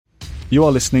You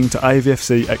are listening to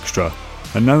AVFC Extra,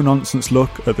 a no-nonsense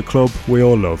look at the club we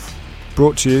all love.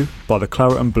 Brought to you by the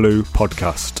Claret and Blue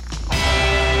podcast.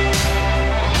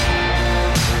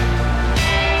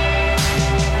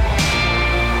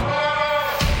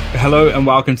 Hello and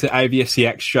welcome to AVFC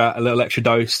Extra, a little extra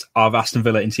dose of Aston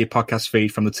Villa into your podcast feed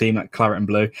from the team at Claret and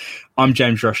Blue. I'm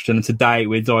James Rushton, and today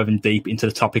we're diving deep into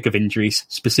the topic of injuries,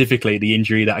 specifically the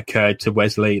injury that occurred to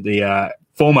Wesley, the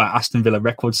former Aston Villa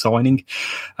record signing,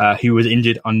 who was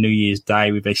injured on New Year's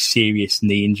Day with a serious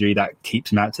knee injury that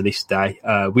keeps him out to this day.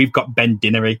 We've got Ben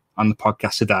Dinnery on the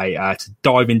podcast today to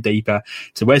dive in deeper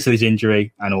to Wesley's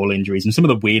injury and all injuries and some of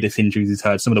the weirdest injuries he's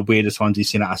heard, some of the weirdest ones he's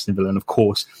seen at Aston Villa, and of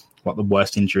course, what the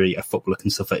worst injury a footballer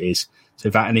can suffer is. So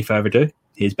without any further ado,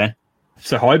 here's Ben.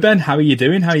 So hi Ben, how are you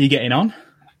doing? How are you getting on?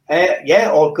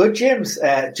 Yeah, all good, James,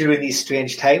 during these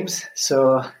strange times.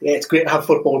 So yeah, it's great to have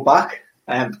football back.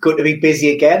 Good to be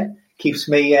busy again. Keeps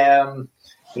me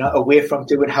away from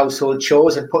doing household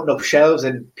chores and putting up shelves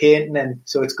and painting, and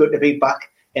so it's good to be back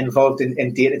involved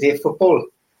in day-to-day football.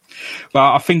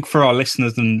 Well, I think for our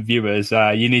listeners and viewers,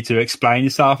 you need to explain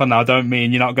yourself. And I don't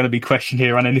mean you're not going to be questioned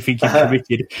here on anything you've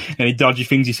committed, any dodgy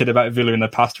things you said about Villa in the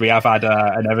past. We have had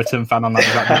an Everton fan on that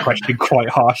who's actually questioned quite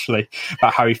harshly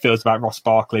about how he feels about Ross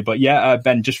Barkley. But yeah,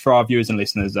 Ben, just for our viewers and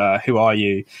listeners, who are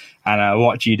you and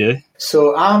what do you do?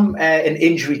 So I'm an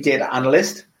injury data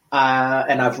analyst,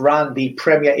 and I've ran the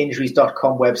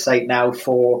premierinjuries.com website now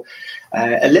for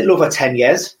a little over 10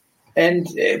 years. And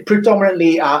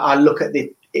predominantly I look at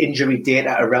the injury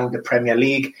data around the Premier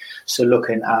League, so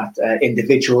looking at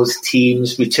individuals,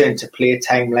 teams, return to play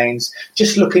timelines,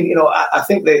 just looking, I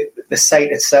think the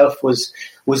site itself was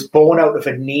born out of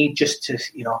a need just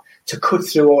to cut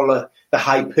through all the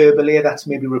hyperbole that's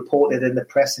maybe reported in the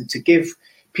press and to give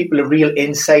people a real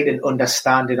insight and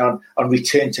understanding on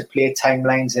return to play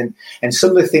timelines and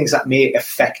some of the things that may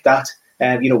affect that.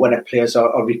 When our players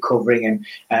are recovering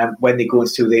and when they go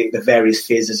through the various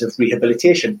phases of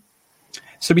rehabilitation.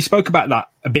 So we spoke about that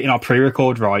a bit in our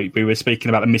pre-record, right? We were speaking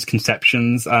about the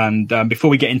misconceptions. And before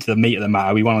we get into the meat of the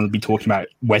matter, we wanted to be talking about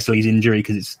Wesley's injury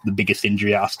because it's the biggest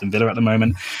injury at Aston Villa at the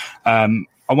moment. I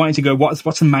wanted to go, what's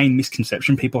the main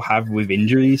misconception people have with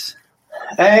injuries?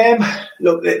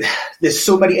 Look, there's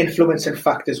so many influencing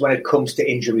factors when it comes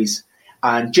to injuries.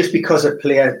 And just because a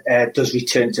player does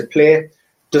return to play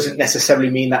doesn't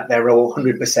necessarily mean that they're all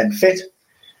 100% fit.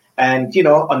 And,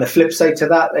 on the flip side to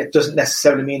that, it doesn't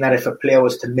necessarily mean that if a player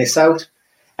was to miss out,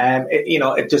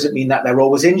 it doesn't mean that they're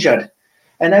always injured.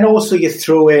 And then also you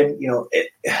throw in,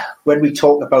 when we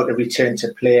talk about a return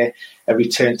to play, a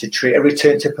return to a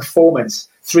return to performance,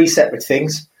 three separate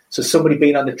things. So somebody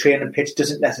being on the training pitch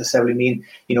doesn't necessarily mean,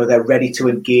 they're ready to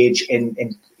engage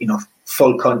in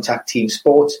full contact team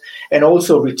sports. And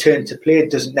also return to play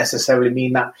doesn't necessarily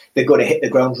mean that they're going to hit the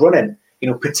ground running.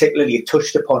 Particularly you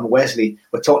touched upon Wesley.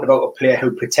 We're talking about a player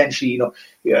who potentially,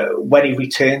 when he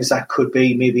returns, that could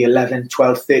be maybe 11,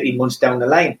 12, 13 months down the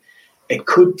line. It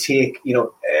could take,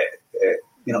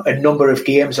 a number of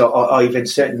games or even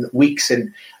certain weeks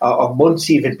and or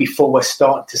months even before we're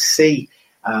starting to see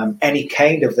any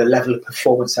kind of the level of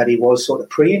performance that he was sort of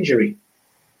pre-injury.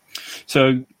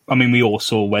 So, we all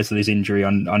saw Wesley's injury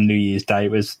on New Year's Day.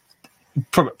 It was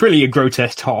really a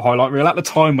grotesque highlight reel. At the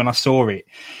time when I saw it,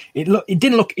 it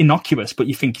didn't look innocuous, but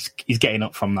you think he's getting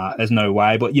up from that. There's no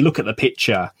way. But you look at the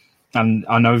picture, and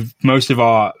I know most of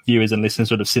our viewers and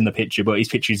listeners would have seen the picture, but his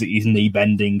picture is that he's knee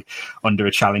bending under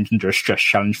a stress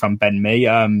challenge from Ben Mee.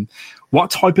 What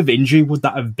type of injury would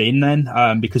that have been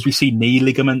then? Because we see knee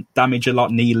ligament damage a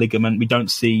lot, knee ligament. We don't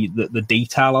see the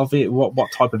detail of it.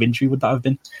 What type of injury would that have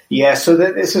been? Yeah, so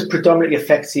this is predominantly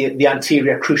affects the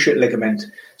anterior cruciate ligament.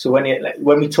 So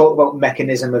when we talk about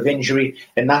mechanism of injury,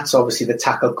 and that's obviously the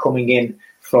tackle coming in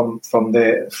from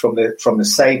the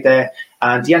side there,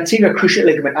 and the anterior cruciate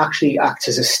ligament actually acts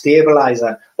as a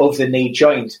stabilizer of the knee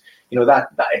joint. That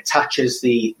attaches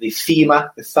the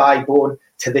femur, the thigh bone,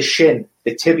 to the shin,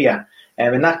 the tibia.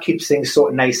 And that keeps things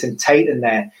sort of nice and tight in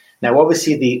there. Now,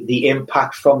 obviously, the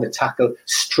impact from the tackle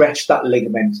stretched that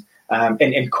ligament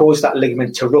and caused that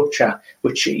ligament to rupture,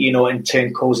 which, in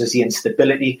turn causes the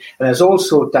instability. And there's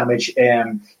also damage,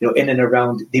 in and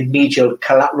around the medial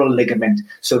collateral ligament.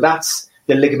 So that's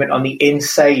the ligament on the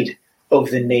inside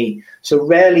of the knee. So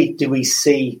rarely do we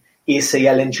see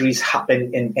ACL injuries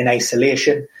happen in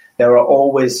isolation. There are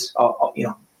always,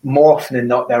 more often than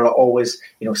not, there are always,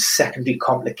 secondary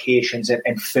complications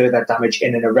and further damage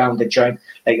in and around the joint.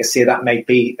 Like I say, that might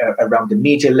be around the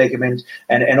medial ligament,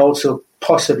 and also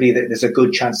possibly that there's a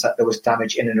good chance that there was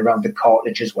damage in and around the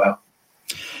cartilage as well.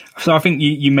 So I think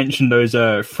you mentioned those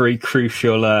three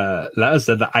crucial letters,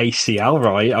 the ACL,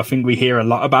 right? I think we hear a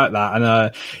lot about that.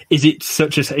 And is it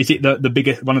the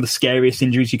biggest, one of the scariest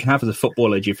injuries you can have as a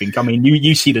footballer? Do you think? I mean,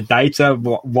 you see the data.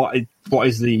 What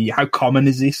is how common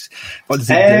is this? What does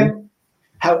it do?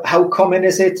 How common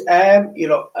is it?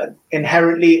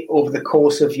 Inherently over the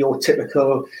course of your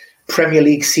typical Premier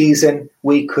League season,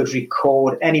 we could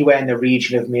record anywhere in the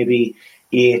region of maybe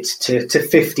 8 to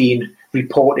 15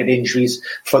 reported injuries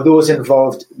for those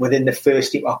involved within the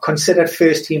first team or considered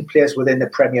first team players within the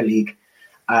Premier League.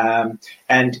 And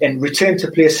return to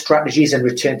play strategies and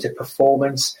return to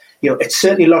performance, it's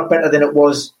certainly a lot better than it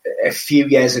was a few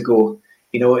years ago.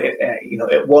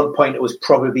 At one point it was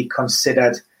probably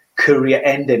considered career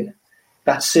ending.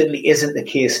 That certainly isn't the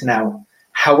case now.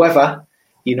 However,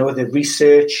 the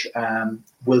research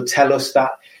will tell us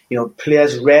that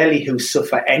players rarely who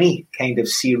suffer any kind of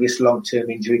serious long-term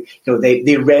injury,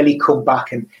 they rarely come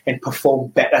back and perform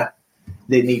better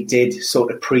than they did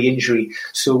sort of pre-injury.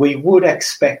 So we would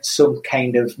expect some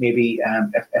kind of maybe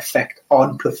effect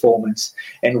on performance,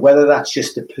 and whether that's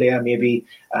just a player, maybe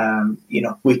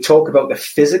we talk about the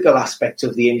physical aspect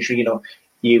of the injury.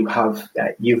 You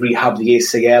rehab the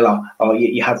ACL or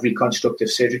you have reconstructive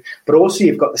surgery, but also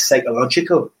you've got the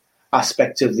psychological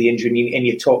aspect of the injury, and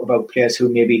you talk about players who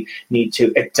maybe need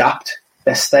to adapt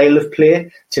their style of play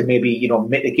to maybe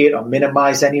mitigate or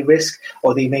minimise any risk,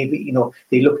 or they maybe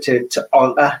they look to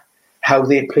alter how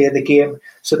they play the game.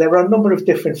 So there are a number of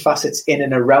different facets in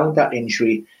and around that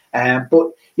injury,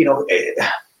 but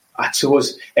I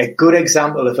suppose a good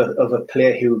example of a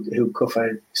player who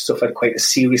suffered quite a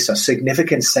serious or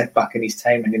significant setback in his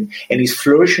time and he's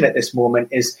flourishing at this moment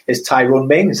is Tyrone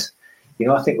Mings.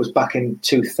 I think it was back in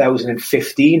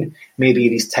 2015, maybe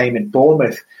at his time in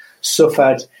Bournemouth,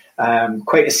 suffered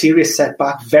quite a serious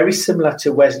setback, very similar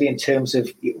to Wesley in terms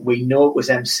of we know it was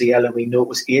MCL and we know it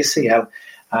was ACL,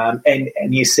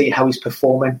 and you see how he's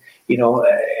performing,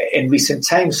 in recent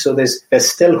times. So there's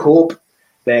still hope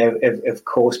there, of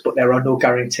course, but there are no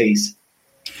guarantees.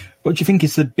 What do you think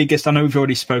is the biggest? I know we've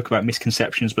already spoke about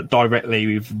misconceptions, but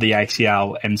directly with the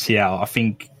ACL, MCL, I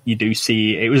think you do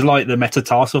see it was like the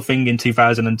metatarsal thing in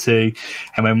 2002,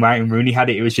 and when Wayne Rooney had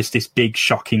it, it was just this big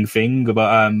shocking thing.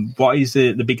 But what is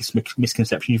the biggest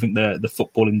misconception you think the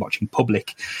footballing watching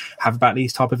public have about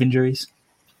these type of injuries?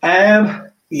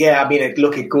 Yeah, I mean,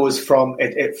 it goes from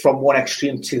one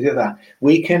extreme to the other.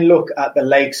 We can look at the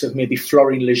likes of maybe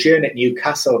Florian Lejeune at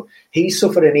Newcastle. He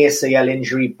suffered an ACL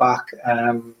injury back,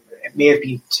 it may have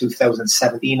been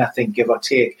 2017, I think, give or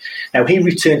take. Now, he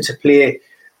returned to play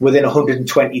within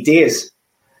 120 days.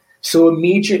 So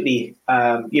immediately,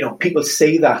 people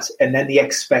see that and then they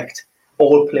expect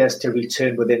all players to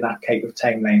return within that type of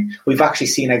timeline. We've actually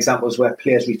seen examples where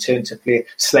players return to play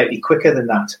slightly quicker than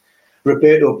that.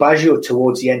 Roberto Baggio,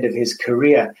 towards the end of his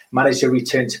career, managed to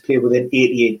return to play within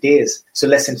 88 days. So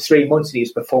less than 3 months, and he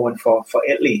was performing for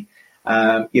Italy,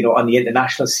 on the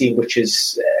international scene, which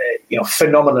is,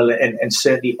 phenomenal and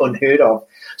certainly unheard of.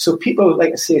 So people,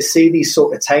 like I say, see these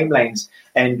sort of timelines.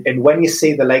 And when you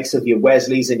see the likes of your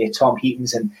Wesleys and your Tom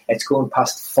Heatons, and it's going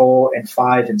past 4 and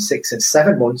 5 and 6 and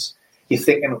 7 months, you're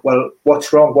thinking, well,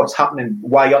 what's wrong? What's happening?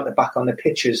 Why aren't they back on the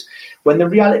pitches? When the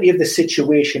reality of the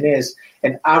situation is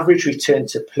an average return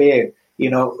to play,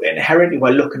 inherently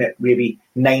we're looking at maybe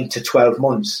 9 to 12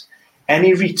 months.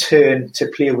 Any return to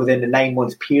play within a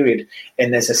 9-month period,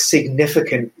 and there's a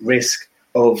significant risk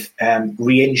of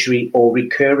re-injury or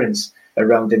recurrence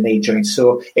around the knee joint.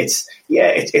 So it's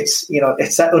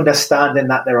that understanding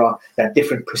that there are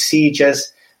different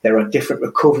procedures, there are different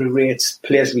recovery rates,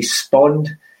 players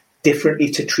respond differently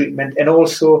to treatment, and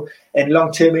also in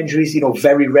long-term injuries,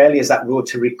 very rarely is that road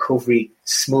to recovery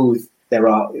smooth. There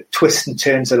are twists and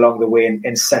turns along the way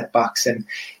and setbacks, and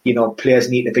players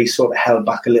need to be sort of held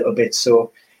back a little bit.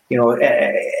 So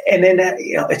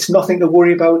it's nothing to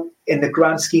worry about in the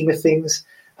grand scheme of things.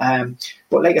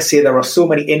 But like I say, there are so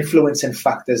many influencing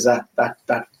factors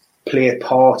that play a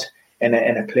part in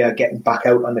a player getting back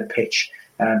out on the pitch.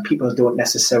 People don't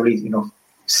necessarily,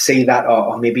 see that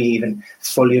or maybe even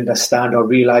fully understand or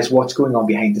realise what's going on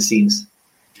behind the scenes.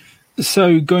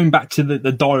 So going back to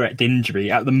the direct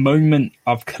injury, at the moment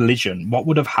of collision, what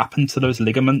would have happened to those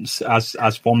ligaments as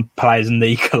one player's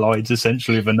knee collides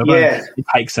essentially with another? Yeah. It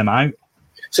takes them out.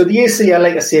 So the ACL,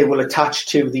 like I say, will attach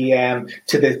to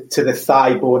the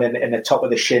thigh bone and the top of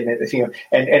the shin, and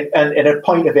at a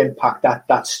point of impact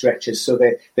that stretches. So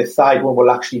the thigh bone will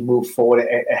actually move forward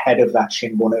ahead of that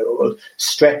shin bone. It will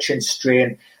stretch and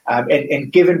strain.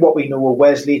 And given what we know of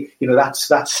Wesley,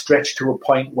 that's stretched to a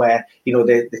point where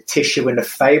the tissue and the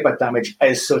fibre damage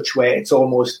is such where it's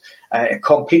almost a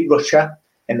complete rupture,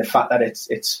 in the fact that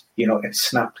it's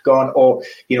snapped, gone, or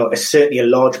certainly a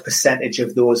large percentage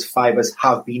of those fibres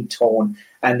have been torn.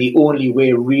 And the only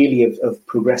way really of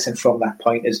progressing from that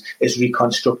point is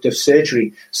reconstructive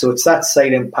surgery. So it's that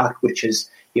side impact which is,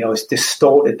 it's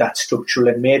distorted that structural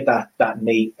and made that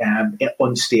knee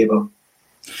unstable.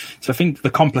 So I think the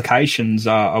complications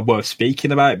are worth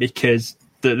speaking about, because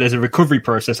there's a recovery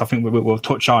process I think we'll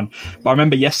touch on. But I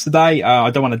remember yesterday,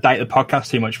 I don't want to date the podcast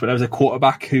too much, but there was a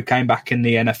quarterback who came back in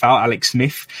the NFL, Alex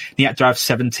Smith. He had to have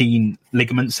 17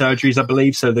 ligament surgeries, I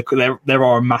believe. So there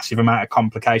are a massive amount of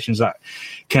complications that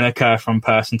can occur from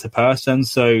person to person.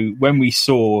 So when we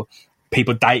saw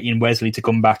people dating Wesley to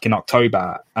come back in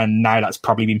October, and now that's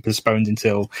probably been postponed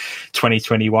until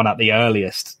 2021 at the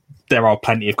earliest, there are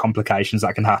plenty of complications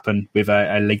that can happen with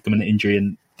a ligament injury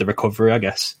and the recovery, I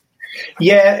guess.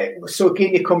 Yeah, so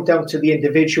again, you come down to the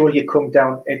individual. You come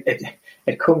down.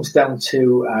 It comes down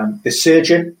to the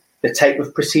surgeon, the type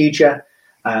of procedure.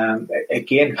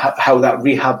 Again, how that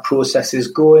rehab process is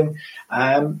going.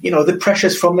 The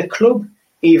pressures from the club,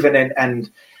 even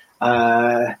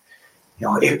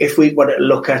if we were to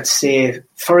look at, say,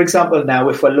 for example, now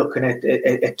if we're looking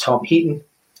at Tom Heaton.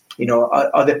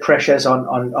 Are the pressures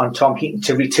on Tom Heaton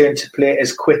to return to play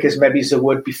as quick as maybe there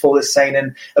would before the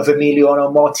signing of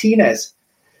Emiliano Martinez?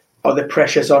 Are the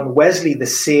pressures on Wesley the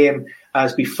same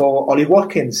as before Ollie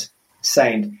Watkins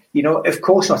signed? Of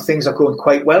course not. Things are going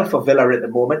quite well for Villa at the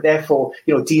moment. Therefore,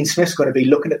 Dean Smith's going to be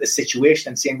looking at the situation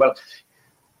and saying, well,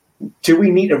 do we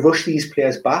need to rush these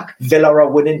players back? Villa are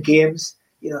winning games.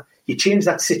 You change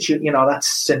that that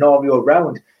scenario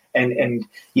around, and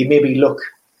you maybe look.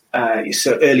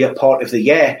 So earlier part of the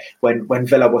year when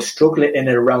Villa was struggling in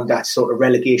and around that sort of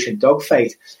relegation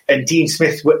dogfight, and Dean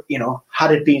Smith,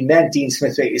 had it been then, Dean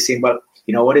Smith is saying, well,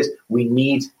 we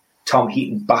need Tom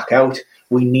Heaton back out.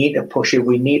 We need to push it.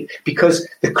 Because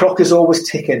the clock is always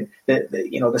ticking.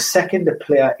 The second the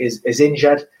player is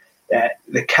injured,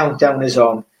 the countdown is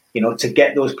on. To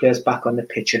get those players back on the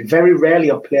pitch, and very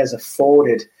rarely are players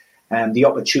afforded the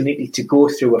opportunity to go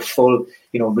through a full,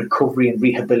 recovery and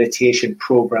rehabilitation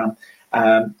program.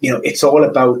 It's all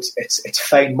about it's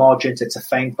fine margins, it's a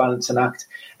fine balancing act,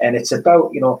 and it's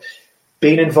about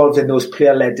being involved in those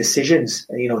player-led decisions.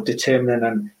 Determining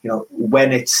and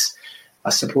when it's, I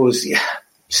suppose,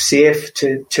 safe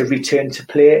to return to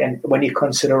play, and when you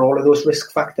consider all of those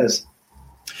risk factors.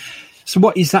 So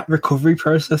what is that recovery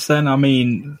process then? I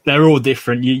mean, they're all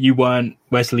different. You weren't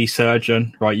Wesley's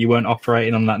surgeon, right? You weren't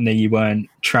operating on that knee. You weren't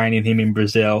training him in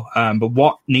Brazil. But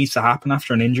what needs to happen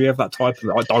after an injury of that type,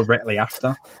 or directly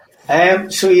after?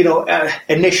 Initially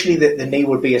the knee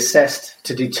will be assessed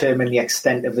to determine the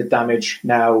extent of the damage.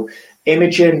 Now,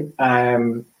 imaging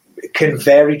can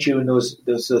vary during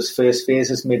those first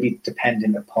phases, maybe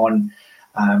depending upon,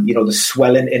 the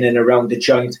swelling in and around the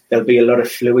joint. There'll be a lot of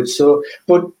fluid.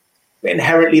 But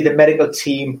inherently, the medical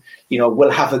team,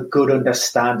 will have a good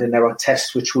understanding. There are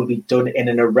tests which will be done in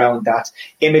and around that.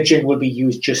 Imaging will be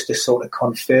used just to sort of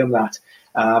confirm that.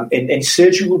 And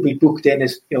surgery will be booked in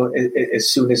as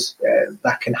soon as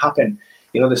that can happen.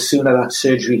 The sooner that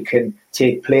surgery can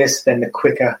take place, then the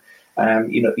quicker,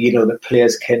 the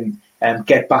players can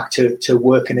get back to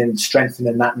working and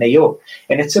strengthening that knee up.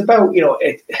 And it's about,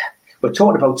 we're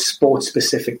talking about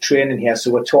sport-specific training here,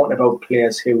 so we're talking about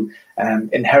players who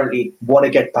inherently want to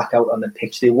get back out on the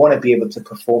pitch. They want to be able to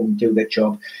perform and do their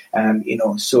job.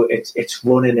 So it's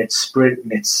running, it's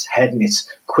sprinting, it's heading, it's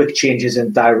quick changes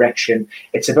in direction.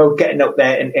 It's about getting out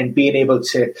there and being able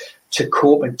to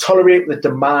cope and tolerate the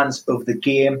demands of the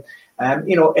game.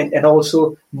 And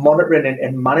also monitoring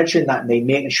and managing that knee,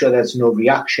 making sure there's no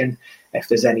reaction. If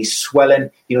there's any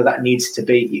swelling, that needs to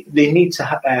be. They need to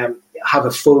have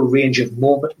a full range of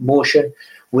motion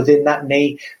within that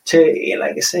knee to,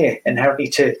 like I say, inherently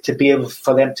to be able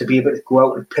for them to be able to go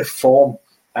out and perform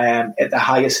at the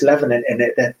highest level and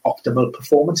at the optimal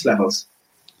performance levels.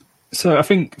 So I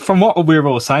think from what we're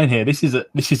all saying here, this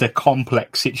is a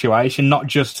complex situation, not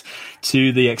just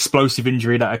to the explosive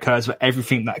injury that occurs, but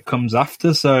everything that comes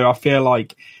after. So I feel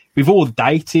like we've all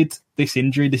dated this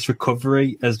injury, this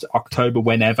recovery as October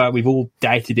whenever. We've all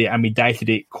dated it, and we dated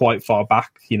it quite far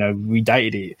back. We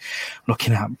dated it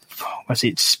looking at, was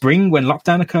it spring when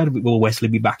lockdown occurred? Will Wesley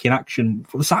be back in action?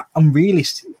 Was that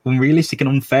unrealistic and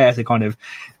unfair to kind of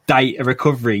date a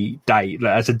recovery date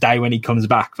as a day when he comes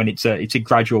back, when it's a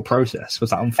gradual process? Was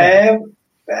that unfair?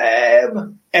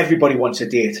 Everybody wants a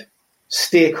date.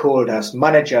 Stakeholders,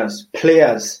 managers,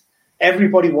 players.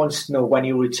 Everybody wants to know when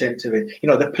you return to it.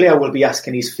 The player will be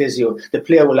asking his physio. The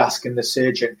player will ask the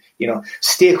surgeon.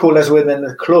 Stakeholders within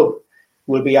the club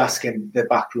will be asking the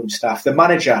backroom staff. The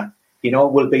manager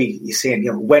will be saying,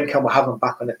 when can we have him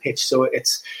back on the pitch? So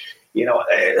it's,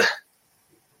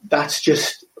 that's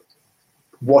just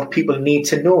what people need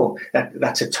to know.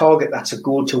 That's a target, that's a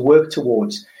goal to work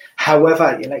towards.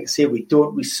 However, like I say, we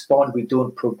don't respond, we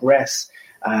don't progress.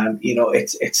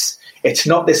 It's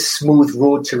not this smooth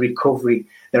road to recovery.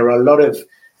 There are a lot of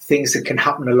things that can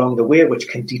happen along the way which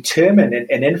can determine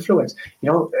and influence.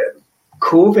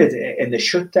 COVID and the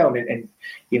shutdown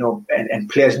and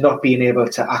players not being able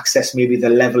to access maybe the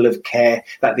level of care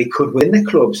that they could within the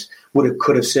clubs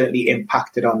could have certainly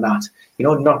impacted on that.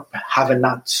 Not having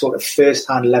that sort of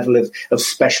first-hand level of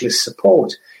specialist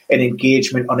support and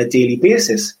engagement on a daily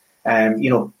basis.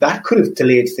 That could have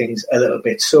delayed things a little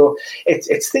bit. So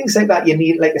it's things like that you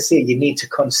need to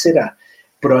consider.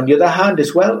 But on the other hand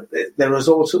as well, there is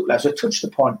also, as I touched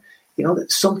upon,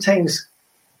 that sometimes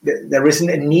there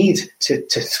isn't a need to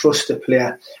thrust a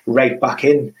player right back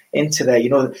into there.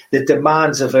 The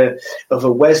demands of a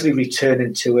Wesley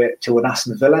returning to an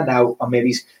Aston Villa now are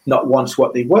maybe not once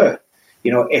what they were.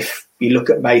 If you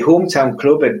look at my hometown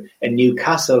club in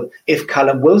Newcastle, if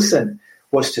Callum Wilson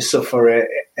was to suffer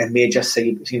a major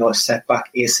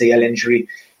setback, ACL injury,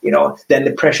 then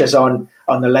the pressures on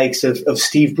the likes of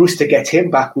Steve Bruce to get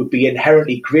him back would be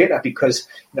inherently greater, because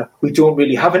we don't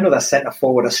really have another centre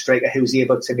forward or striker who's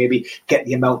able to maybe get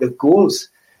the amount of goals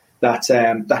that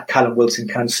Callum Wilson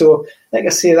can. So, like I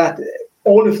say, that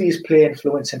all of these play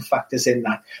influencing factors in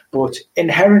that, but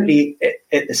inherently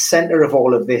at the centre of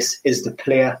all of this is the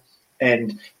player.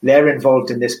 And they're involved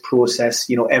in this process,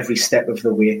 every step of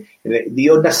the way. They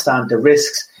understand the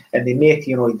risks and they make,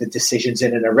 the decisions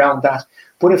in and around that.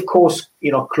 But of course,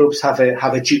 clubs have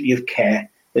a duty of care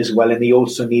as well, and they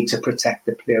also need to protect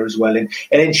the player as well, and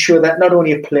ensure that not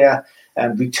only a player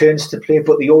returns to play,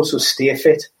 but they also stay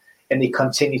fit and they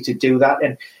continue to do that.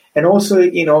 And also,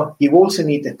 you also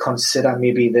need to consider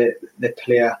maybe the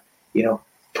player,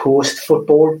 post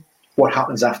football, what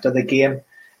happens after the game.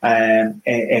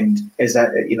 And is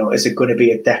it going to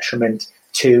be a detriment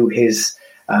to his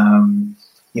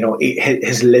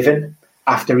living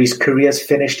after his career's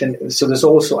finished? And so there's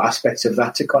also aspects of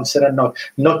that to consider,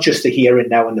 not just the here and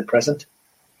now and the present.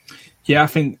 Yeah, I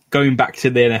think going back to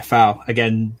the NFL,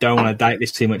 again, don't want to date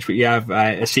this too much, but you have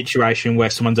a situation where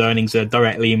someone's earnings are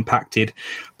directly impacted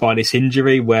by this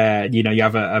injury, where, you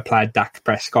have a player, Dak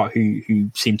Prescott, who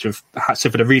seemed to have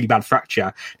suffered a really bad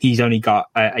fracture. He's only got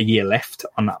a year left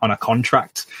on a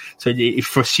contract. So it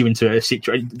thrusts you into a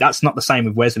situation. That's not the same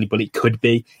with Wesley, but it could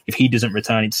be if he doesn't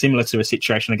return. It's similar to a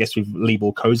situation, I guess, with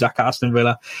Leibor Kozak at Aston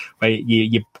Villa, where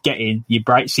you get in,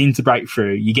 seem to break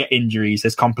through, you get injuries,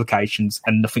 there's complications,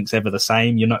 and nothing's ever the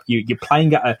same. You're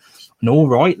playing at an all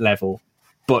right level,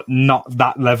 but not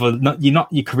that level.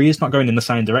 Your career's not going in the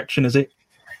same direction, is it?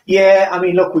 Yeah, I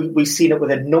mean, look, we've seen it with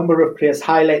a number of players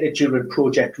highlighted during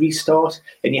Project Restart,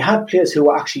 and you had players who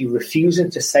were actually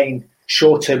refusing to sign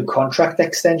short-term contract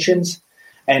extensions,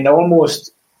 and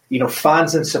almost,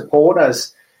 fans and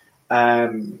supporters, I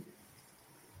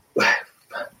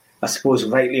suppose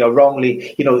rightly or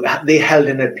wrongly, they held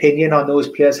an opinion on those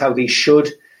players, how they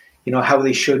should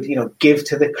give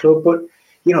to the club. But,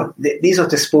 these are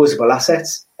disposable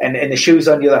assets, and the shoes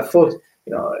on the other foot.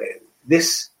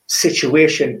 This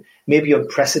situation may be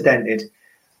unprecedented,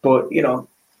 but,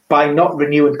 by not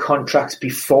renewing contracts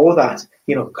before that,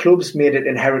 clubs made it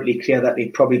inherently clear that they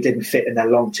probably didn't fit in their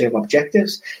long-term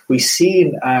objectives. We've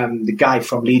seen the guy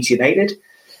from Leeds United.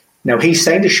 Now, he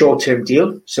signed a short-term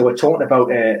deal, so we're talking about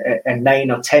a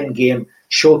 9 or 10 game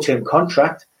short-term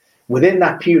contract. Within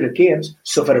that period of games,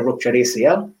 suffered a ruptured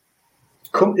ACL.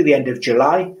 Come to the end of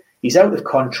July, he's out of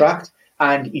contract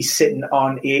and he's sitting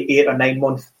on a 8 or 9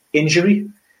 month injury.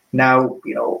 Now,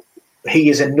 he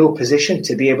is in no position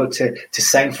to be able to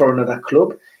sign for another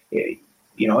club.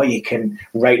 You can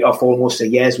write off almost a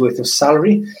year's worth of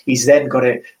salary. He's then got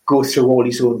to go through all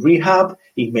his own rehab.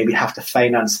 He'd maybe have to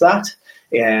finance that.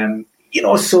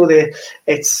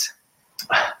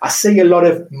 I see a lot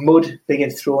of mud being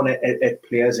thrown at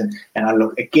players, and I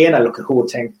look at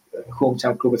hometown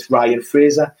club with Ryan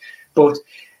Fraser. But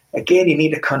again, you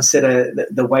need to consider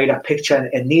the wider picture,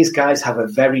 and these guys have a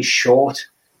very short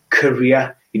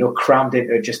career, crammed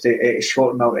into just a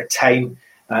short amount of time,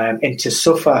 and to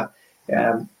suffer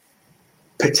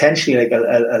potentially like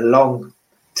a long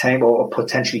time or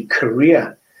potentially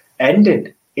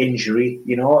career-ending injury,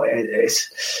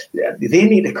 they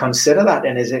need to consider that,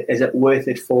 and is it worth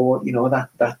it for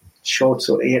that short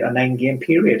sort of 8 or 9 game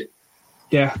period?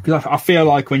 Yeah, because I feel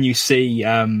like when you see,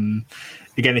 again,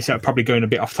 it's probably going a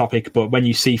bit off topic, but when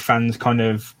you see fans kind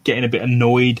of getting a bit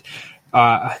annoyed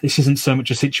this isn't so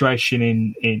much a situation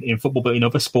in football, but in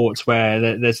other sports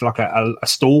where there's like a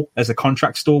stall, there's a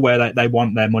contract stall where they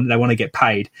want their money, they want to get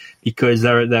paid because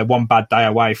they're one bad day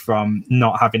away from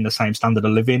not having the same standard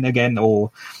of living again,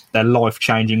 or their life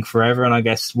changing forever. And I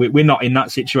guess we're not in that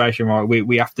situation, right?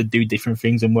 We have to do different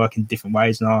things and work in different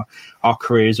ways, and our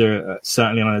careers are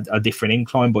certainly on a different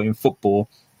incline. But in football,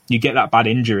 you get that bad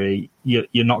injury,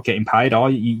 you're not getting paid, are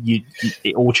you?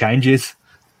 It all changes.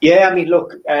 Yeah, I mean,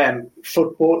 look,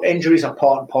 football injuries are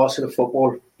part and parcel of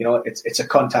football. You know, it's a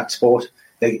contact sport.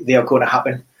 They are going to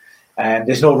happen, and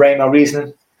there's no rhyme or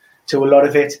reason to a lot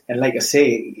of it. And like I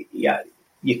say, yeah,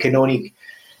 you're only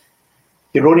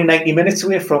 90 minutes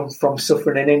away from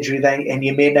suffering an injury, then, and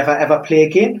you may never ever play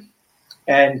again.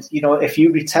 And you know, if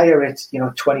you retire at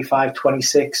 25,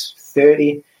 26,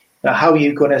 30, now how are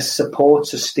you going to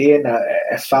sustain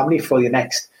a family for the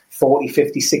next 40,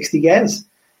 50, 60 years?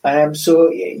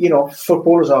 So, you know,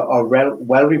 footballers are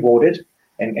well rewarded,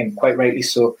 and quite rightly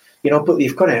so. You know, but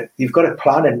you've got to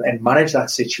plan and manage that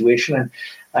situation,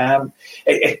 and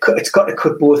it's got to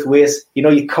cut both ways. You know,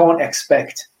 you can't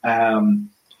expect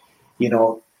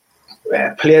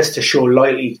players to show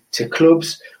loyalty to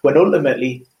clubs when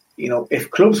ultimately, you know, if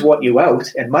clubs want you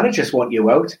out and managers want you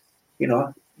out, you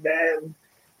know,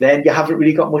 then you haven't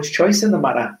really got much choice in the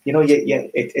matter. You know,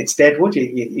 it's dead wood.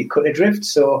 You cut adrift.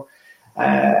 So.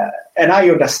 And I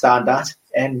understand that,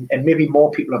 and maybe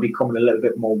more people are becoming a little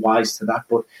bit more wise to that.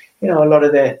 But you know, a lot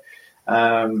of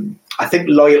I think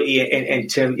loyalty in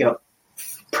terms, you know,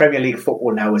 Premier League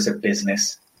football now is a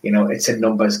business. You know, it's a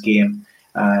numbers game,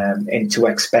 and to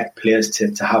expect players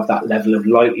to have that level of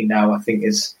loyalty now, I think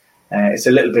it's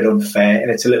a little bit unfair and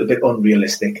it's a little bit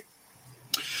unrealistic.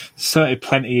 Certainly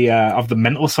plenty of the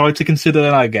mental side to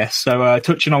consider, I guess. So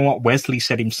touching on what Wesley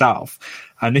said himself,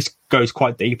 and this goes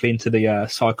quite deeply into the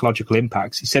psychological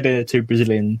impacts. He said it to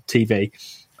Brazilian TV,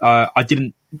 I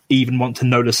didn't even want to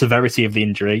know the severity of the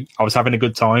injury. I was having a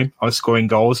good time. I was scoring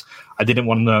goals. I didn't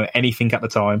want to know anything at the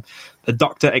time. The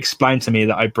doctor explained to me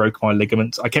that I broke my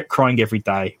ligaments. I kept crying every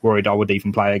day, worried I would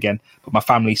even play again, but my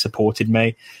family supported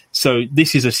me. So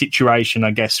this is a situation,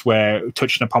 I guess, where,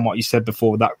 touching upon what you said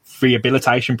before, that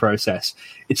rehabilitation process,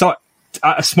 it's like,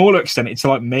 at a smaller extent, it's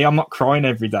like me. I'm not crying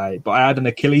every day, but I had an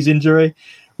Achilles injury,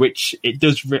 which it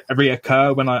does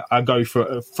reoccur when I go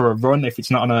for a run. If it's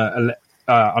not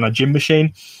on a gym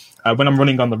machine, when I'm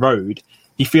running on the road,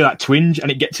 you feel that twinge and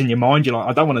it gets in your mind. You're like,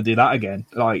 I don't want to do that again.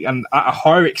 Like, and at a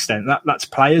higher extent, that's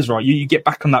players, right? You get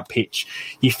back on that pitch,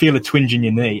 you feel a twinge in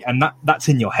your knee, and that's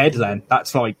in your head. Then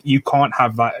that's like, you can't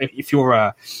have that if you're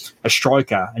a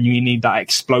striker and you need that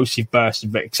explosive burst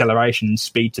of acceleration and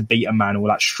speed to beat a man, or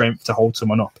that strength to hold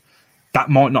someone up. That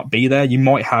might not be there. You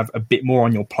might have a bit more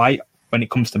on your plate when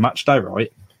it comes to match day,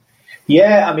 right?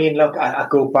 Yeah, I mean, look, I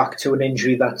go back to an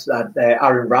injury that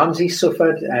Aaron Ramsey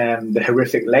suffered, the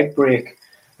horrific leg break.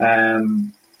 I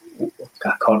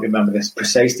can't remember this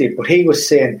precise date, but he was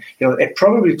saying, you know, it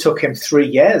probably took him 3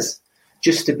 years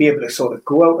just to be able to sort of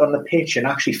go out on the pitch and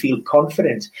actually feel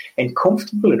confident and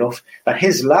comfortable enough that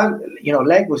his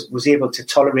leg was able to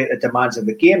tolerate the demands of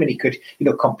the game, and he could, you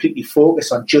know, completely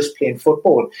focus on just playing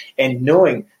football and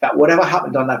knowing that whatever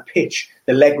happened on that pitch,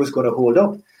 the leg was going to hold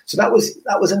up. So that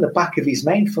was in the back of his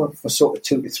mind for sort of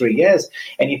 2 to 3 years.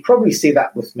 And you probably see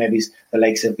that with maybe the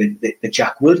likes of the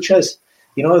Jack Wilshers.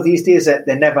 You know, these days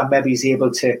they're never maybe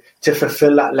able to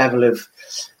fulfill that level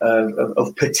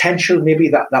of potential maybe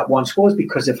that once was,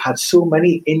 because they've had so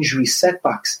many injury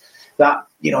setbacks that,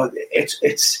 you know,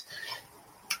 it's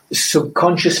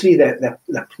subconsciously they're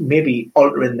maybe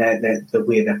altering the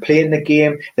way they're playing the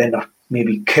game. They're not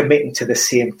maybe committing to the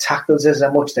same tackles as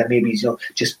much. They're maybe, you know,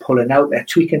 just pulling out, they're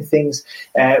tweaking things.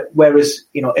 Whereas,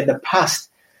 you know, in the past,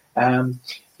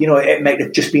 you know, it might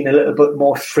have just been a little bit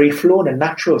more free-flowing and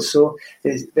natural. So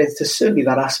there's certainly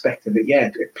that aspect of it.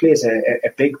 Yeah, it plays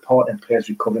a big part in players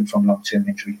recovering from long-term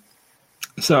injury.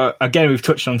 So, again, we've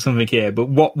touched on something here, but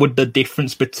what would the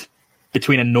difference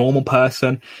between a normal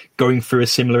person going through a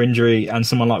similar injury and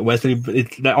someone like Wesley?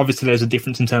 Obviously, there's a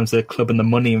difference in terms of the club and the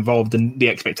money involved and the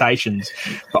expectations.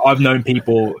 But I've known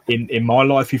people in my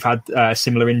life who've had a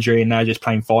similar injury and now just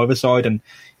playing five-a-side, and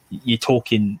you're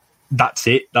talking... That's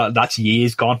it. That's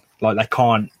years gone. Like, they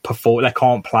can't perform, they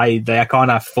can't play, they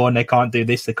can't have fun, they can't do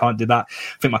this, they can't do that.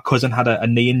 I think my cousin had a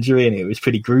knee injury and it was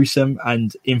pretty gruesome.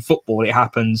 And in football, it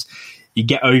happens. You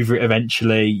get over it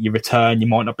eventually, you return, you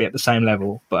might not be at the same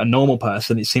level. But a normal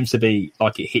person, it seems to be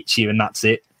like it hits you and that's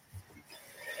it.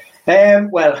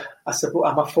 Well, I suppose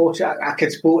I'm fortunate. I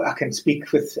can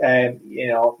speak with, you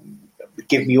know,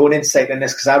 give my own insight in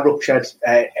this, because I ruptured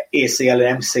ACL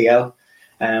and MCL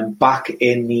back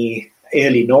in the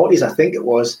early noughties, I think it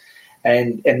was.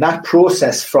 And that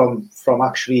process from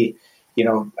actually,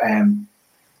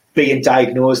 being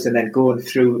diagnosed and then going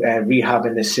through rehab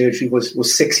and the surgery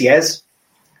was 6 years,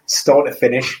 start to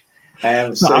finish.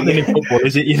 In football,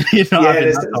 is it?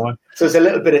 So there's a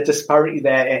little bit of disparity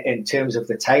there in terms of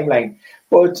the timeline.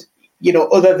 But,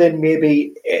 other than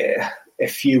maybe a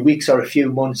few weeks or a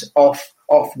few months off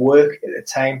work at the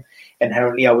time,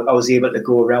 inherently I was able to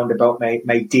go around about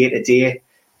my day-to-day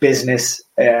business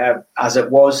as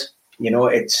it was.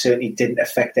 It certainly didn't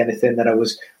affect anything that I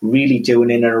was really doing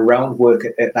in and around work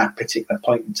at that particular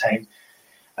point in time.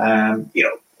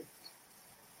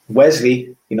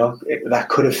 Wesley, that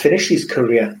could have finished his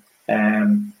career.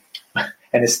 And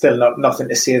it's still nothing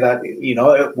to say that,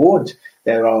 it won't.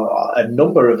 There are a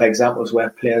number of examples where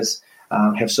players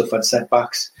have suffered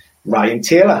setbacks. Ryan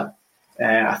Taylor,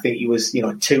 I think he was,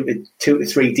 2 to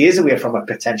 3 days away from a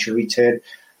potential return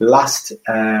last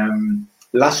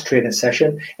training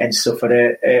session and suffered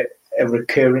a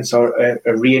recurrence or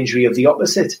a re-injury of the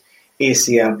opposite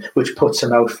ACL, which puts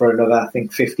him out for another, I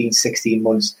think, 15, 16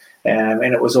 months. And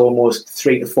it was almost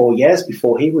 3 to 4 years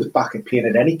before he was back and playing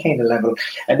at any kind of level,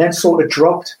 and then sort of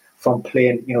dropped from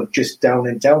playing, just down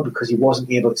and down because he wasn't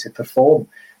able to perform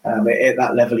at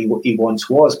that level he once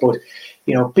was. But,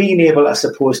 being able, I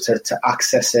suppose, to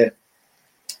access it,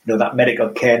 that medical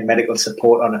care and medical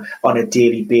support on a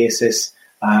daily basis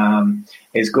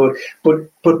is good.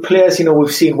 But players,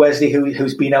 we've seen Wesley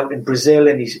who's been out in Brazil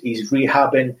and he's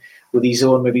rehabbing with his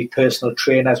own maybe personal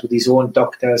trainers, with his own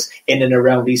doctors, in and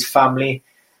around his family.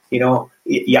 Your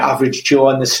average Joe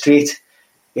on the street,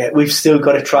 we've still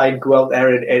got to try and go out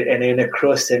there and earn a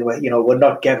crust, and we're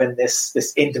not given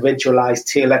this individualised,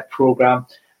 tailored programme.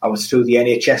 I was through the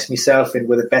NHS myself, and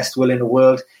with the best will in the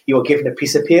world, you were given a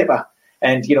piece of paper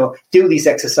and do these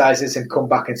exercises and come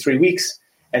back in 3 weeks.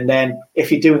 And then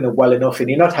if you're doing them well enough and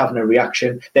you're not having a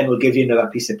reaction, then we'll give you another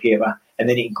piece of paper, and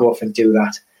then you can go off and do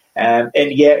that.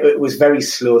 It was very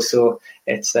slow. So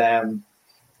it's there's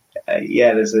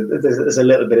a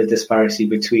little bit of disparity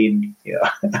between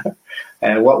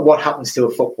what happens to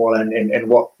a footballer and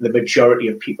what the majority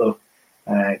of people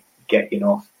get,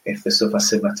 if they suffer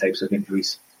similar types of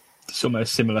injuries. It's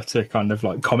almost similar to kind of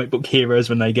like comic book heroes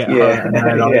when they get hurt and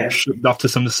they're shipped off to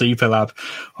some super lab,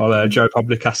 or Joe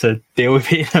Public has to deal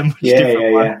with it in a much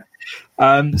different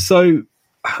way. So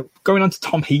going on to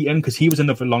Tom Heaton, because he was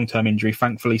another long-term injury.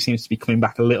 Thankfully, seems to be coming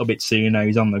back a little bit soon. Now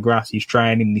he's on the grass, he's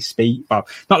training, his speech. Well,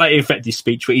 not that it affected his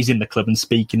speech, but he's in the club and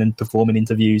speaking and performing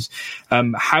interviews.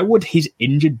 How would his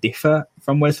injury differ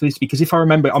from Wesley's? Because if I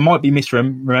remember, I might be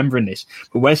misremembering this,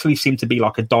 but Wesley seemed to be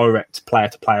like a direct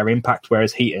player-to-player impact,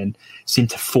 whereas Heaton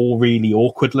seemed to fall really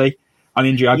awkwardly on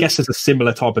injury. I guess there's a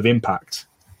similar type of impact.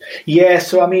 Yeah,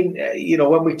 so I mean,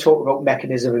 when we talk about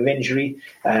mechanism of injury,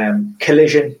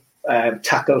 collision,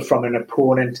 tackle from an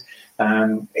opponent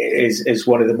is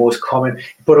one of the most common,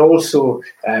 but also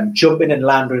jumping and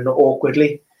landing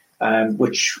awkwardly,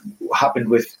 which happened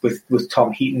with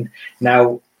Tom Heaton.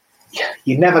 Now,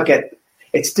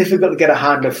 it's difficult to get a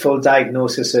hand of full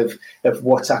diagnosis of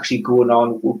what's actually going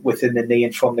on within the knee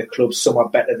and from the club. Some are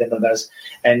better than others,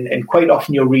 and quite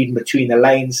often you're reading between the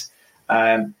lines.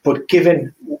 But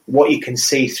given what you can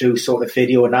see through sort of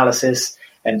video analysis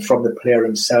and from the player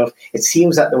himself, it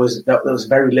seems that there was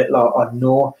very little or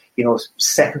no,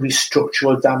 secondary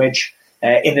structural damage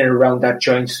in and around that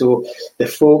joint. So the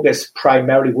focus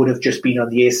primarily would have just been on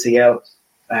the ACL.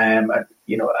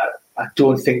 I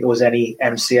don't think there was any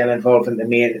MCL involvement. There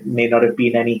may not have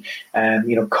been any,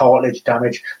 cartilage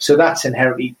damage. So that's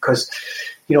inherently because,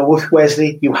 with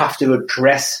Wesley, you have to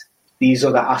address these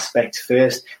other aspects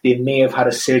first. They may have had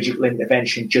a surgical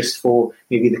intervention just for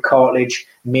maybe the cartilage,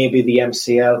 maybe the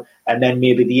MCL, and then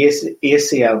maybe the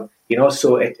ACL.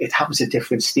 So it happens at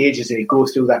different stages, and it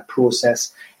goes through that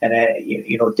process and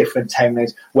different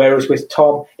timelines. Whereas with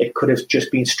Tom, it could have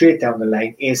just been straight down the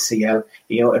line, ACL.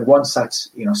 And once that's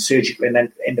surgical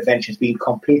intervention's been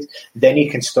complete, then he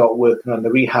can start working on the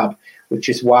rehab, which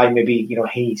is why maybe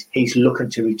he's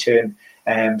looking to return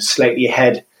slightly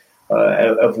ahead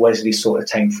of Wesley's sort of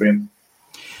time frame.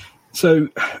 So,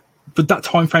 would that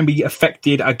time frame be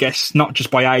affected, I guess, not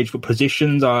just by age but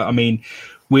positions? I mean,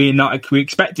 we're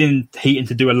expecting Heaton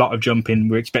to do a lot of jumping.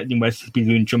 We're expecting Wesley to be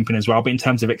doing jumping as well. But in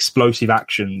terms of explosive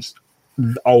actions,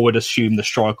 I would assume the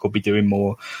striker will be doing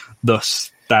more.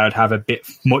 Thus, they would have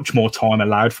much more time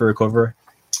allowed for recovery.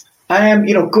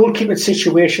 Goalkeeping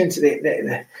situations,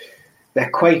 they're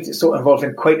quite sort of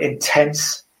involving quite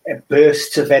intense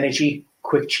bursts of energy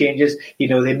quick changes. They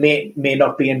may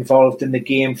not be involved in the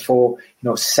game for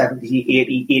 70,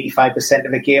 80, 85%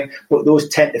 of the game, but those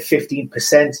 10 to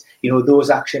 15%, those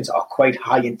actions are quite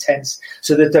high intense.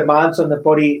 So the demands on the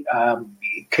body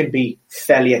can be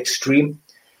fairly extreme.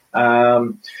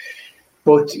 But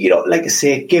like I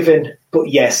say,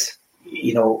 yes,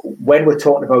 when we're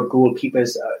talking about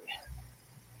goalkeepers,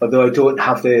 although I don't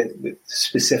have the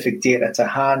specific data to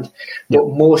hand, but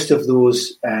most of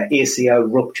those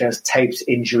ACL ruptures types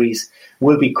injuries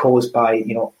will be caused by,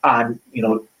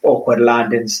 awkward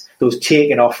landings, those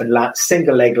taken off and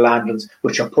single leg landings,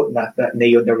 which are putting that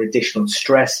knee under additional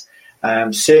stress.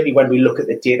 Certainly when we look at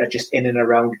the data just in and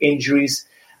around injuries,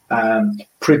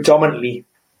 predominantly,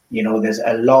 there's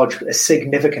a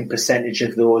significant percentage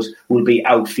of those will be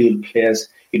outfield players.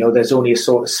 There's only a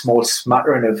sort of small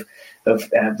smattering of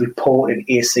reported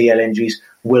ACL injuries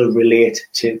will relate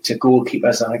to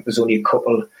goalkeepers. I think there's only a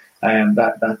couple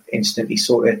that instantly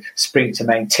sort of spring to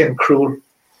mind. Tim Krul,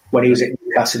 when he was at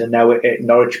Newcastle and now at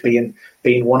Norwich, being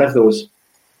one of those.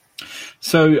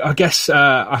 So I guess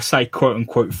I say quote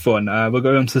unquote fun. We'll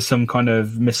go on to some kind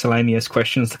of miscellaneous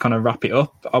questions to kind of wrap it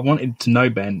up. I wanted to know,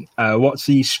 Ben, what's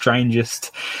the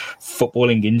strangest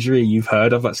footballing injury you've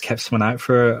heard of that's kept someone out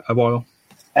for a while?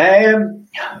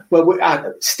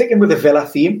 Sticking with the Villa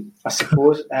theme, I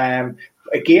suppose.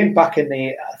 Again, back in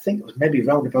I think it was maybe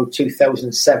around about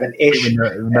 2007-ish. We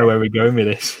know where we're going with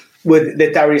this. With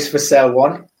the Darius Vassell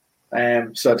one.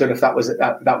 So I don't know if that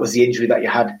was the injury that you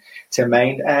had to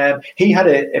mind. He had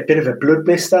a bit of a blood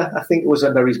blister. I think it was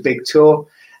under his big toe,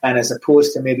 and as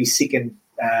opposed to maybe seeking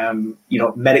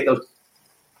medical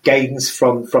guidance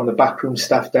from the backroom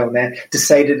staff down there,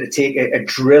 decided to take a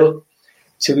drill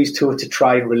to his toe to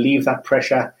try and relieve that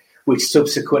pressure, which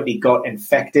subsequently got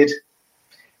infected.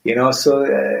 So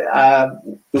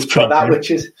we've got that,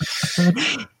 which is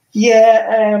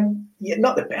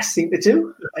not the best thing to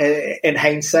do in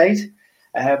hindsight.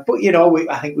 But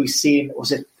I think we've seen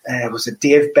was it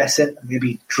Dave Besant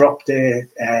maybe dropped a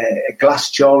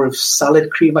glass jar of salad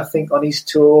cream, I think, on his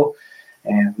toe.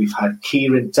 We've had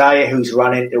Kieran Dyer, who's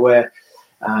run into a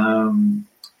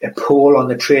pole on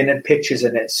the training pitches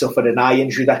and it suffered an eye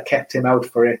injury that kept him out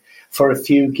for a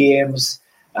few games.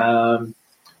 So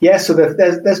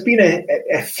there's been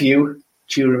a few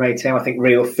during my time. I think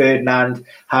Rio Ferdinand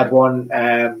had one,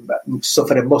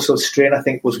 suffered a muscle strain. I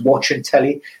think was watching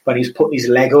telly when he was putting his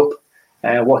leg up,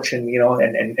 watching,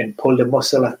 and pulled a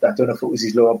muscle. I don't know if it was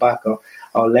his lower back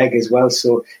or leg as well.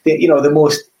 So, the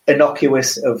most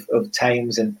innocuous of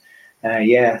times. And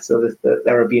so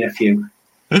there have been a few.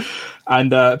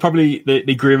 And probably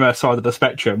the grimmer side of the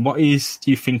spectrum, what is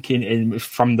you thinking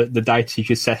from the data you've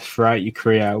assessed throughout your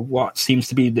career, what seems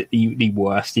to be the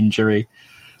worst injury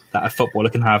that a footballer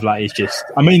can have? Like, is just,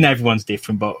 I mean, everyone's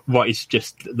different, but what is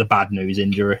just the bad news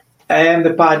injury?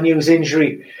 The bad news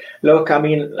injury. Look, I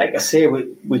mean, like I say,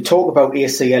 we talk about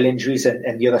ACL injuries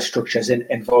and the other structures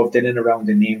involved in and around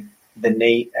the knee.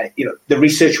 The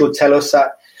research will tell us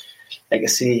that, like I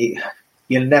say,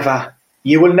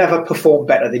 you will never perform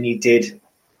better than you did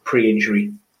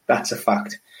pre-injury. That's a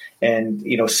fact. And,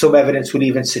 some evidence will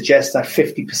even suggest that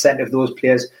 50% of those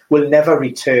players will never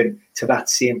return to that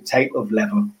same type of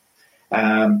level.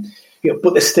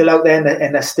 But they're still out there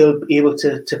and they're still able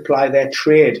to ply their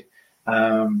trade.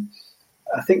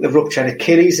 I think the ruptured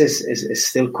Achilles is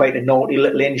still quite a naughty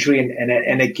little injury.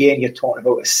 And again, you're talking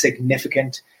about a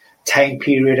significant time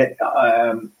period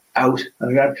out.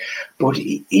 But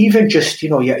even just,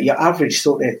 your average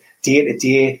sort of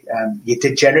day-to-day, your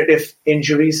degenerative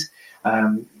injuries,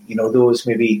 those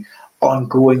maybe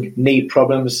ongoing knee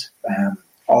problems,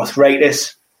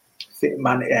 arthritis,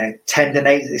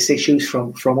 tendinitis issues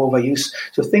from overuse.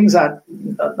 So things that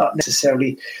are not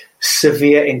necessarily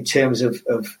severe in terms of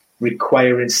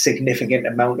requiring significant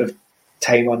amount of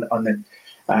time on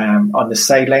the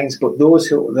sidelines, but those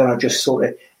that are just sort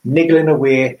of niggling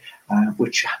away,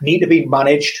 which need to be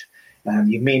managed.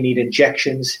 You may need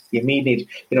injections. You may need,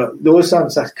 those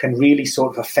ones that can really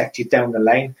sort of affect you down the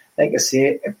line. Like I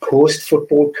say, a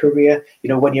post-football career,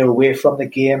 when you're away from the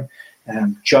game,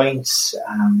 joints,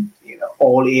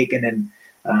 all aching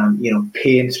and,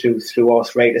 pain through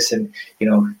arthritis. And,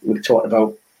 we've talked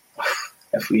about,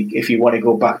 if you want to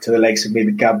go back to the likes of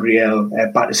maybe Gabriel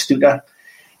Batistuta,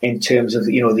 in terms of,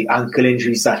 the ankle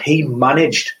injuries that he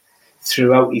managed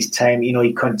throughout his time.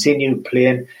 He continued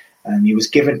playing. He was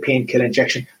given painkiller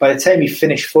injection. By the time he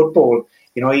finished football,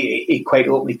 he quite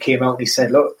openly came out and he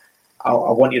said, "Look, I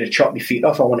want you to chop my feet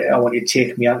off. I want you to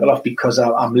take my ankle off because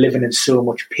I'm living in so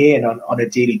much pain on a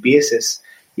daily basis.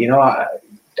 I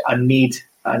need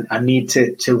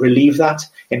to relieve that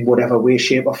in whatever way,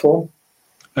 shape, or form."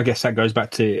 I guess that goes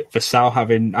back to Vassal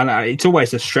having, and it's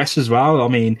always a stress as well. I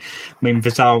mean,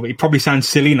 Vassal, it probably sounds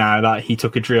silly now that he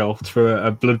took a drill for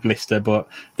a blood blister, but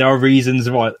there are reasons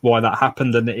why that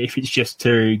happened. And if it's just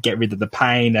to get rid of the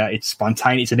pain, it's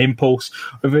spontaneous, it's an impulse.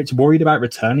 Whether it's worried about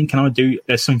returning,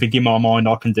 there's something in my mind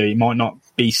I can do. It might not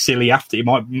be silly after, it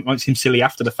might seem silly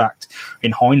after the fact.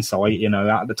 In hindsight,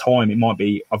 at the time, it might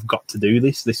be, I've got to do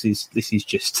this. This is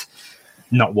just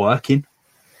not working.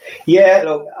 Yeah,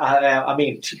 look, I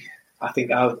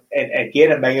think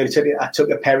again, I took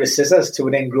a pair of scissors to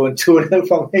an ingrown toenail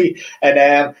from me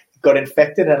and got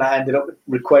infected, and I ended up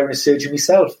requiring surgery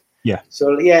myself. Yeah.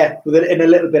 So yeah, in a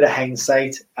little bit of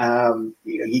hindsight,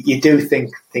 you do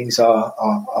think things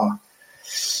are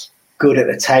good at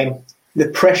the time. The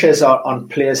pressures are on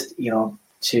players,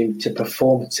 to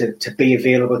perform, to be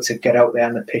available, to get out there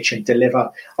on the pitch and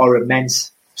deliver are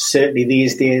immense. Certainly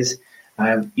these days.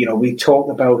 We talk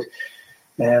about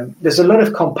there's a lot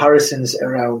of comparisons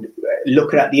around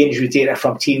looking at the injury data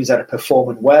from teams that are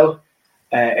performing well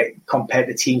compared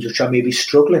to teams which are maybe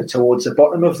struggling towards the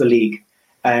bottom of the league.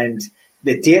 And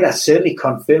the data certainly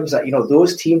confirms that,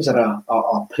 those teams that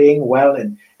are playing well.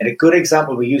 And a good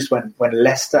example we used when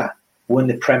Leicester won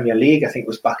the Premier League, I think it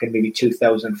was back in maybe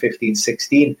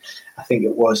 2015-16, I think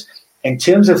it was. In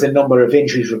terms of the number of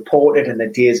injuries reported and the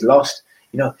days lost,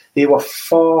 they were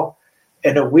far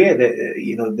and aware that,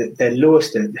 the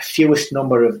lowest, the fewest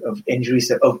number of injuries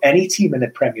of any team in the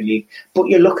Premier League. But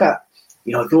you look at,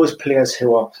 those players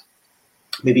who are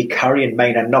maybe carrying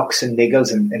minor knocks and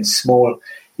niggles and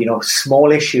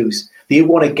small issues. They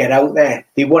want to get out there.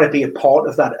 They want to be a part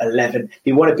of that 11.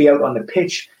 They want to be out on the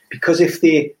pitch, because if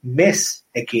they miss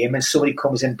a game and somebody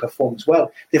comes in and performs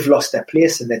well, they've lost their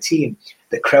place in the team.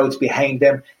 The crowd's behind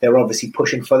them. They're obviously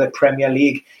pushing for the Premier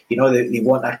League. They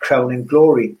want that crown and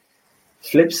glory.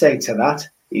 Flip side to that,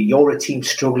 you're a team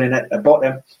struggling at the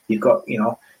bottom. You've got,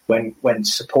 when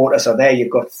supporters are there, you've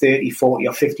got 30, 40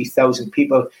 or 50,000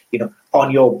 people,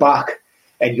 on your back,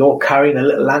 and you're carrying a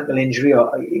little ankle injury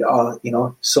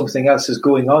or something else is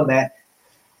going on there.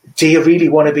 Do you really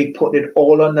want to be putting it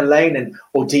all on the line,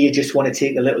 or do you just want to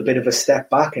take a little bit of a step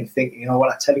back and think,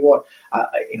 I tell you what,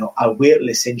 I'll wait till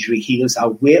this injury heals.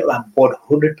 I'll wait till I'm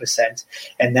 100%,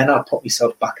 and then I'll put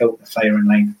myself back out in the firing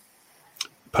line.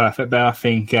 Perfect, but I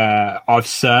think I've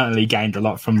certainly gained a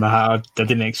lot from that. I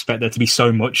didn't expect there to be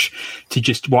so much to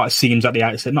just what seems at the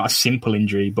outset, not a simple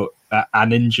injury, but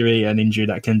an injury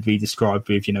that can be described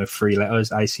with, 3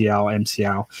 letters, ACL,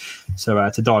 MCL. So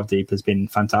to dive deep has been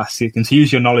fantastic. And to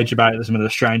use your knowledge about some of the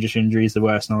strangest injuries, the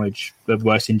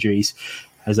worst injuries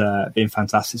has been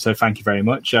fantastic. So thank you very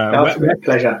much. It's my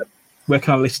pleasure. Where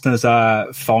can our listeners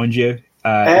find you?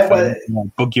 If they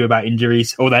bug you about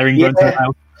injuries or they're in England?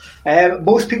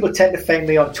 Most people tend to find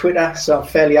me on Twitter, so I'm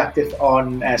fairly active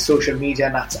on social media,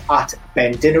 and that's at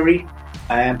Ben Dinnery.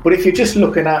 But if you're just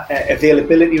looking at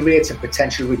availability rates and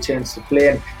potential returns to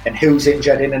play and who's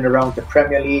injured in and around the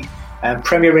Premier League,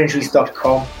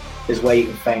 premierinjuries.com is where you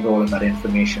can find all of that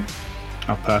information.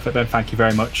 Oh, perfect, Ben. Thank you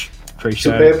very much.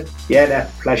 Appreciate it. Superb. Yeah,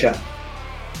 pleasure.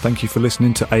 Thank you for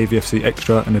listening to AVFC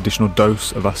Extra, an additional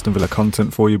dose of Aston Villa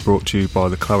content for you, brought to you by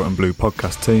the Claret and Blue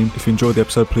podcast team. If you enjoyed the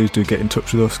episode, please do get in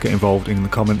touch with us, get involved in the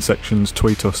comment sections,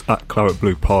 tweet us at Claret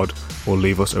Blue Pod, or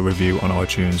leave us a review on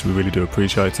iTunes. We really do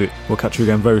appreciate it. We'll catch you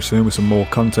again very soon with some more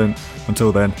content.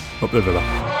 Until then, up the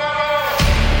Villa.